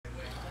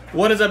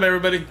What is up,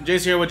 everybody?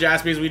 Jace here with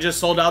Jaspys. We just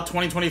sold out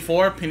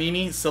 2024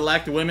 Panini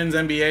Select Women's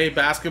NBA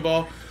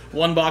Basketball.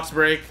 One box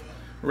break.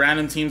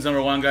 Random teams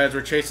 #1, guys.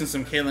 We're chasing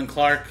some Caitlin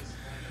Clark.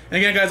 And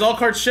again, guys, all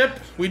cards ship.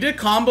 We did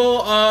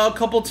combo a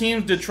couple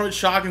teams, Detroit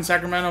Shock and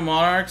Sacramento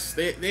Monarchs.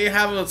 They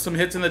have some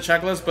hits in the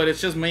checklist, but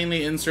it's just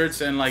mainly inserts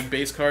and like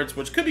base cards,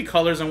 which could be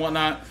colors and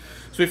whatnot.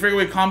 So we figured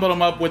we comboed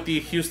them up with the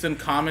Houston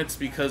Comets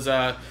because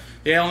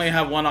they only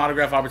have one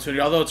autograph opportunity.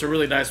 Although it's a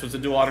really nice one. It's a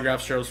dual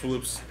autograph, Cheryl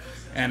Swoops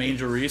and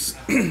Angel Reese.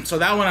 So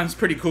that one is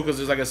pretty cool because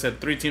there's, like I said,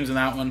 3 teams in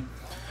that one.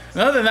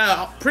 And other than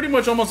that, pretty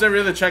much almost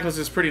every other checklist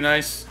is pretty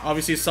nice.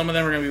 Obviously, some of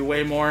them are going to be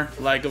way more,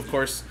 like, of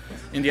course,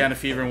 Indiana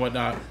Fever and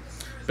whatnot.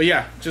 But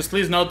yeah, just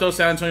please note, though,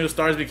 San Antonio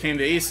Stars became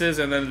the Aces,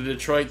 and then the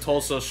Detroit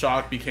Tulsa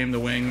Shock became the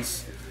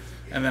Wings.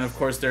 And then, of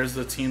course, there's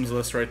the teams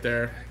list right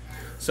there.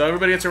 So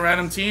everybody gets a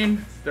random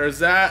team. There's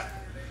that.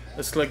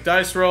 Let's click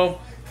Dice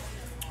Roll.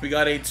 We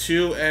got a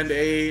 2 and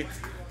a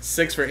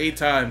 6 for 8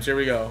 times. Here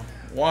we go.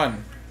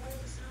 1,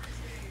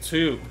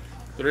 2,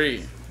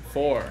 3,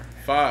 4,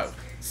 5,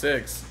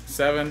 6,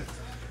 7,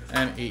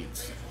 and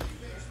 8.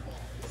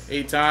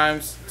 8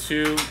 times.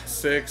 2,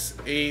 6,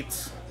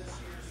 8.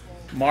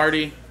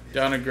 Marty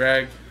down to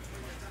Greg.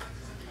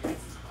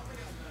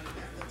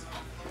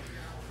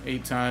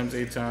 8 times.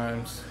 8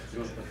 times.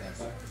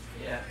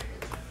 Yeah.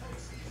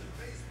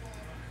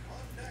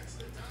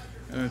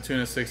 And then 2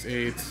 and a 6,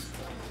 8.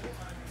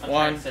 I'll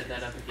 1, set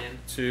that up again.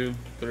 2,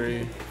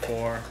 3,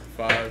 4,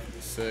 5,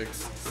 6,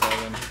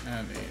 7,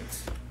 and 8.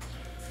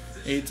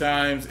 8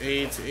 times.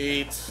 8,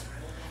 8.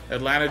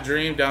 Atlanta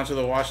Dream down to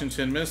the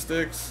Washington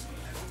Mystics.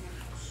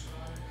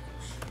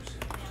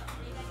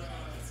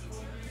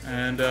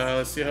 And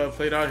let's see how it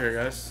played out here,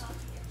 guys.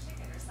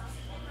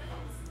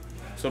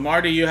 So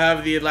Marty, you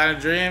have the Atlanta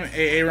Dream,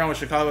 AA run with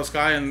Chicago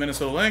Sky and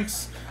Minnesota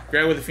Lynx.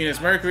 Greg with the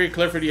Phoenix Mercury.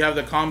 Clifford, you have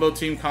the combo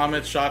team,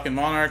 Comets, Shock, and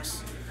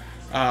Monarchs.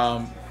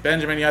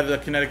 Benjamin, you have the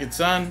Connecticut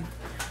Sun.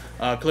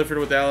 Clifford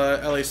with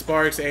the LA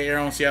Sparks, AA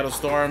Aaron with Seattle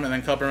Storm, and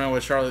then Cupperman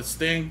with Charlotte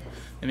Sting.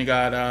 And you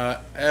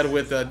got Ed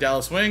with the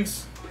Dallas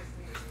Wings.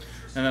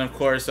 And then, of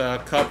course,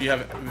 Cup, you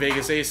have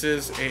Vegas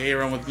Aces, AA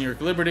run with New York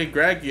Liberty.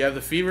 Greg, you have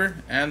the Fever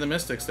and the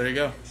Mystics. There you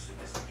go.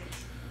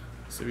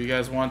 So if you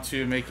guys want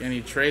to make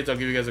any trades, I'll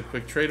give you guys a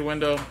quick trade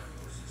window.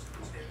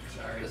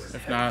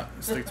 If not,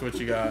 stick to what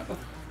you got.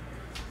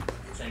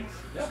 Thanks.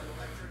 Yep.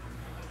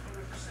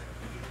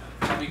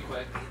 I'll be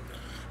quick.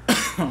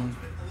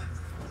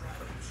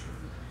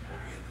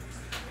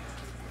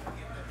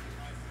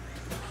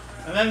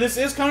 And then this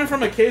is coming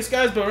from a case,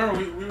 guys, but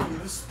remember,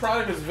 this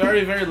product is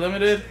very, very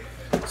limited.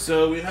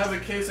 So we have a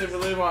case, I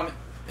believe, on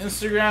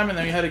Instagram, and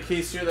then we had a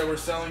case here that we're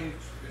selling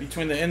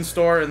between the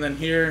in-store and then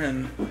here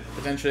and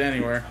potentially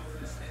anywhere.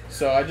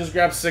 So I just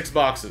grabbed 6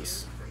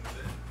 boxes.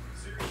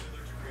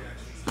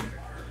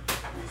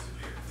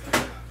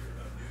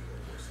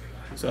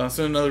 So that's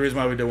another reason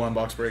why we did 1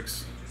 box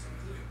breaks.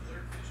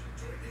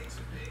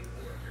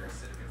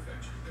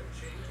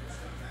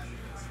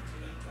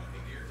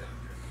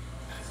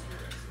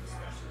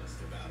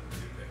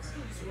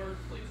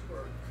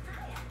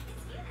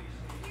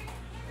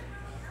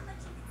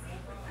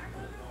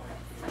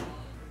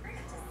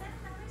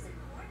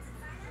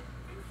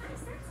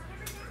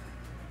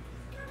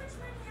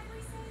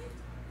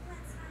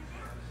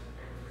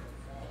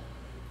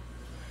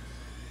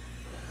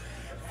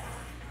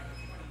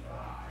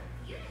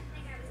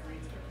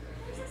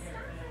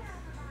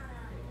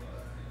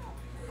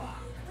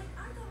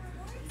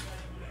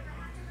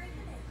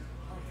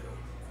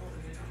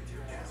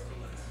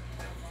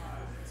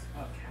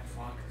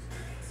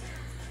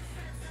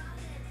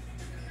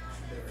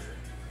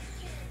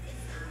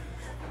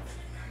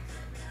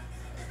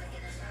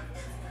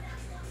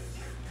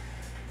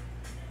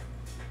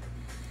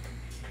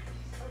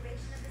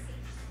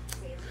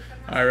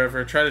 Alright,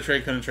 River, try to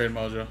trade, couldn't trade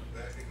Mojo.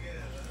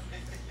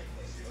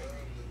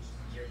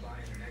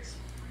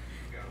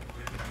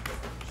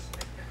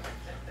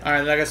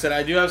 Alright, like I said,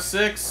 I do have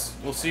 6.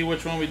 We'll see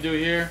which one we do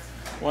here.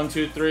 1,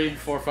 2, 3,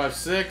 4, 5,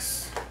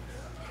 6.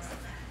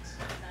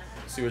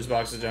 See which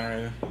box is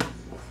generated.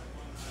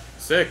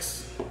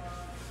 6. We're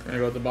gonna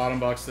go with the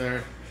bottom box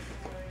there.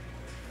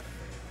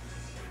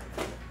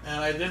 And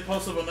I did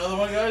post up another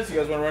one, guys. You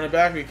guys want to run it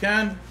back? We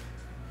can.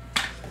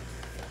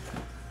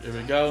 Here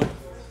we go.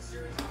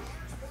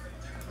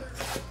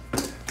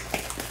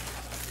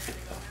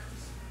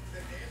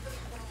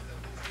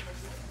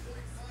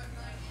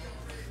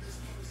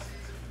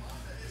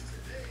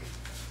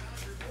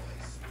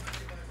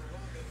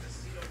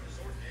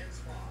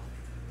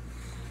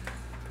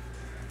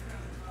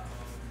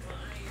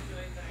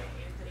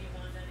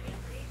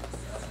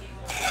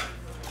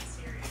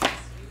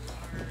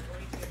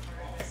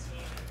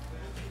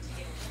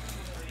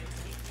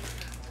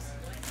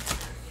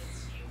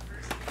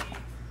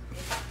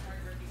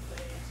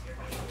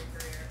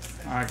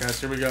 Alright,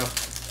 guys, here we go.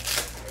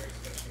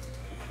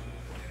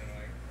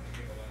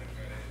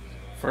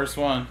 First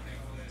one.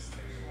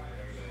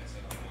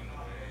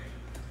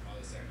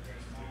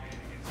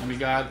 And we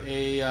got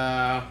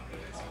a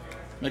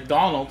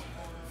McDonald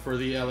for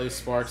the LA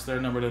Sparks. They're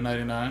numbered to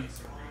 99.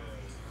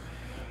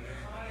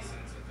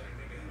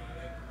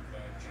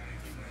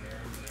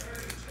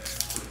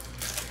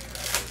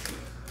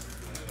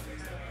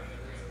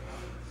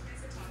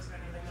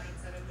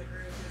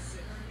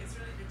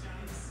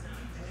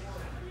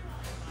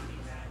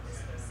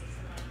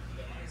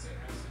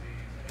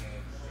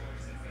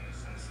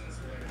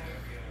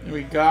 And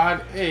we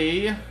got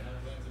a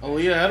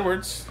Aaliyah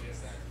Edwards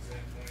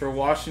for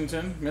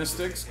Washington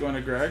Mystics going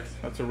to Greg.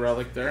 That's a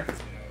relic there.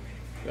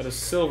 Got a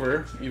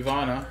silver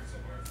Ivana.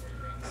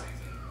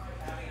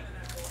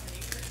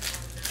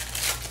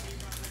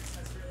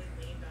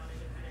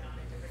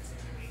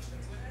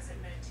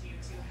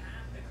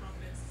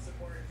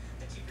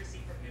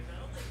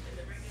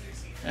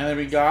 And then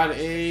we got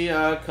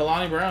a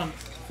Kalani Brown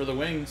for the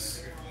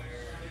Wings.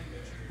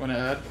 Went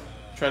ahead.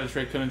 Tried to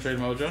trade, couldn't trade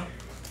Mojo.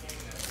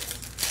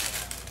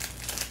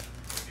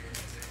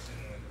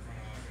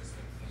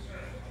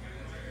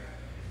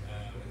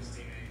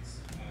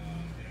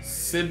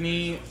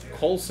 Sydney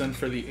Colson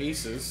for the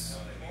Aces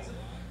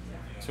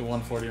to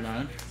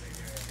 149.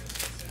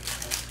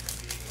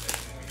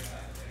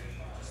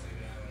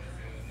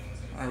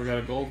 Alright, we got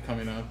a gold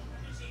coming up.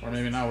 Or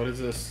maybe not. What is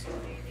this?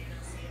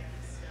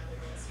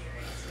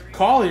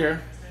 Collier.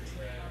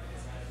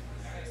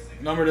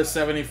 Number to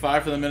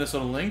 75 for the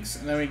Minnesota Lynx.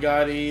 And then we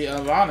got a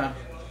Ivana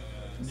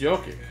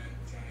Jokic.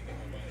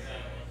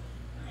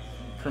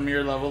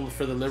 Premier level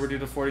for the Liberty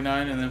to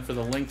 49. And then for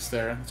the Lynx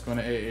there, it's going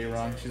to AA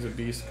Ron. She's a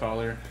beast,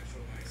 Collier.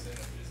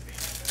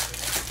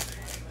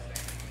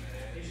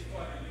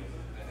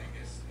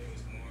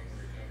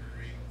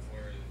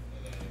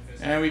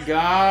 And we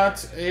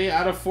got a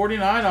out of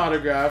 49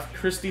 autograph,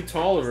 Christy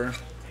Tolliver.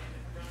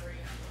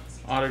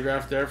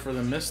 Autograph there for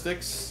the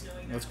Mystics.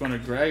 That's going to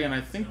Greg, and I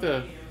think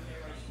the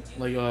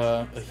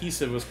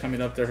adhesive was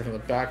coming up there from the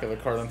back of the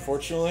card,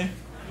 unfortunately.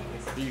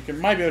 You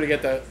might be able to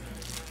get that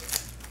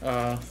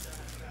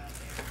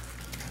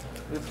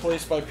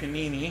replaced by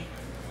Panini.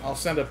 I'll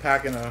send a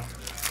pack in the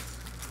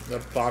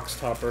box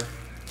topper.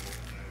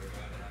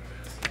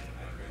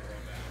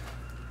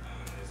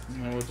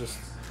 And we'll just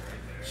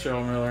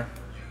show Miller.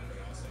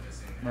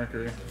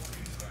 Mercury.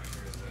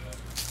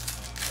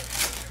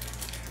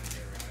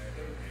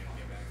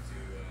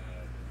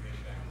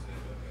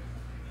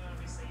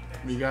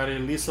 We got a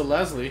Lisa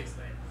Leslie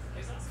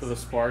for the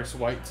Sparks,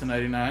 white to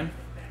 99.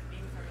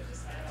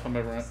 Couple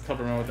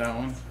around with that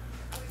one.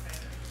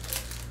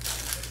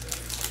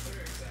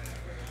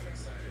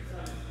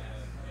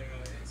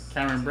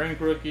 Cameron Brink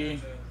rookie.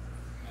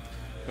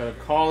 Got a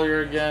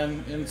Collier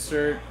again,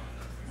 insert,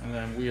 and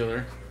then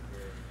Wheeler.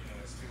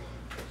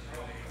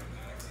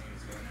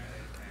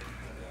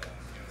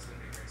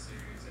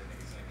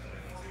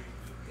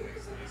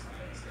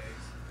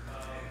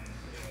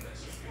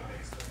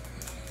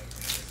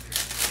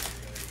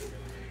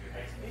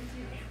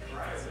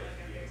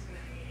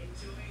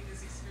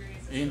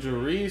 Angel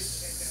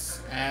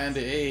Reese and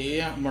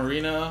a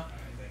Marina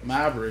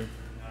Mabry,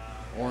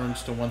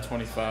 orange to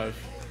 125.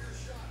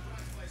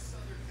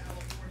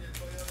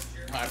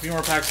 Alright, a few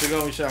more packs to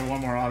go. We should have one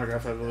more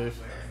autograph, I believe.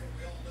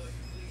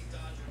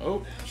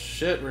 Oh,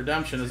 shit,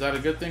 redemption. Is that a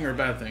good thing or a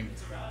bad thing?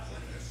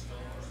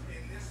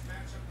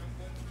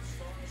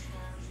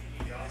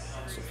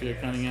 Sophia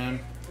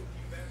Cunningham.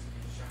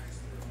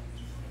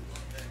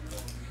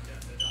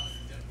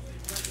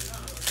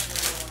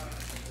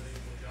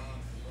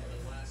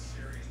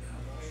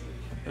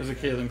 There's a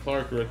Caitlin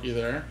Clark rookie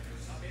there.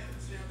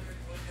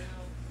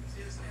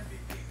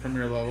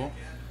 Premier level.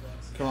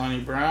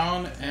 Kalani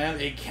Brown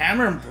and a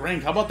Cameron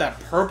Brink. How about that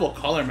purple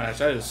color match?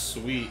 That is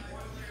sweet.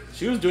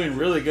 She was doing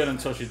really good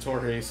until she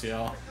tore her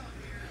ACL.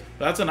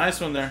 That's a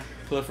nice one there,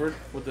 Clifford,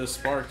 with the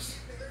Sparks.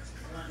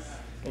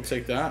 We'll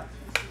take that.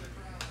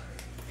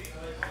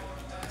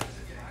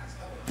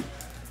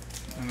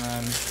 And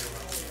then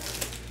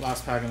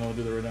last pack and then we'll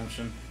do the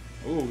redemption.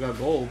 Ooh, we got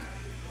gold.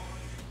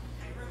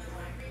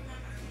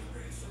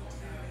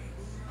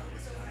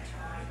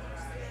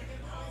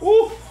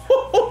 Ooh,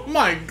 oh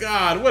my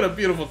God, what a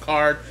beautiful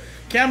card.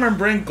 Cameron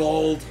Brink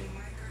gold.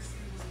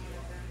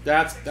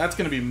 That's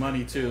gonna be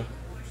money too.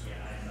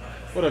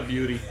 What a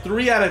beauty.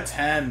 3 out of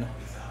 10.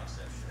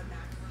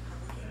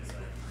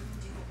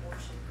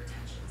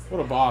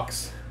 What a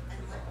box.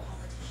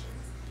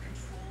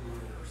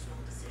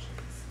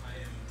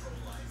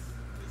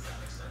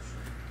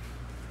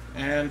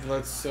 And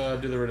let's do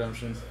the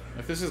redemption.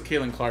 If this is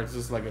Caitlin Clark, this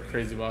is like a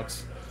crazy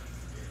box.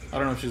 I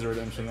don't know if she's a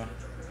redemption though.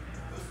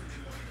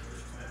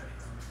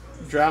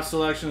 Draft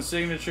selection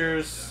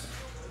signatures.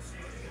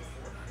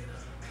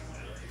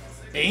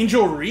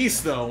 Angel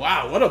Reese though.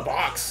 Wow, what a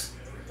box.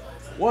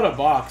 What a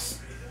box.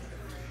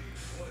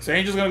 So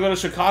Angel's gonna go to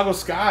Chicago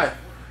Sky.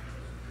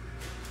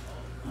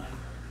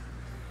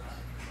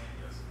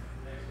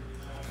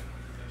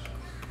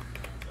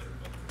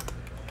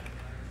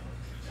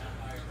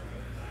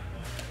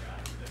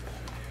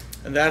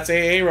 And that's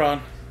AA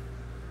Ron.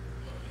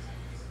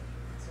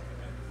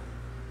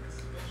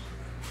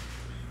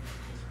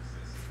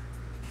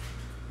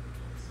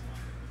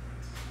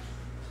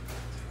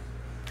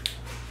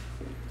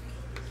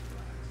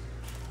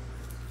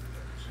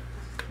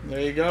 There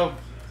you go.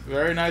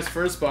 Very nice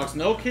first box.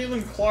 No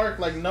Caitlin Clark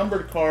like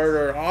numbered card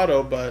or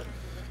auto, but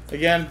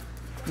again,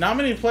 not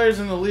many players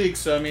in the league,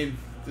 so I mean,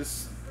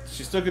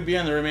 she still could be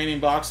in the remaining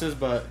boxes,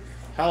 but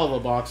hell of a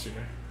box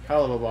here.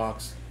 Hell of a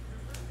box.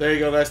 There you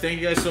go, guys. Thank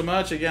you guys so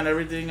much. Again,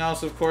 everything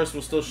else, of course,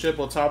 will still ship.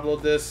 We'll top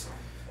load this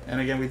And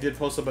again, we did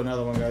post up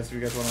another one, guys, if you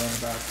guys want to run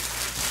it back.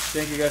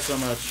 Thank you guys so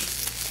much.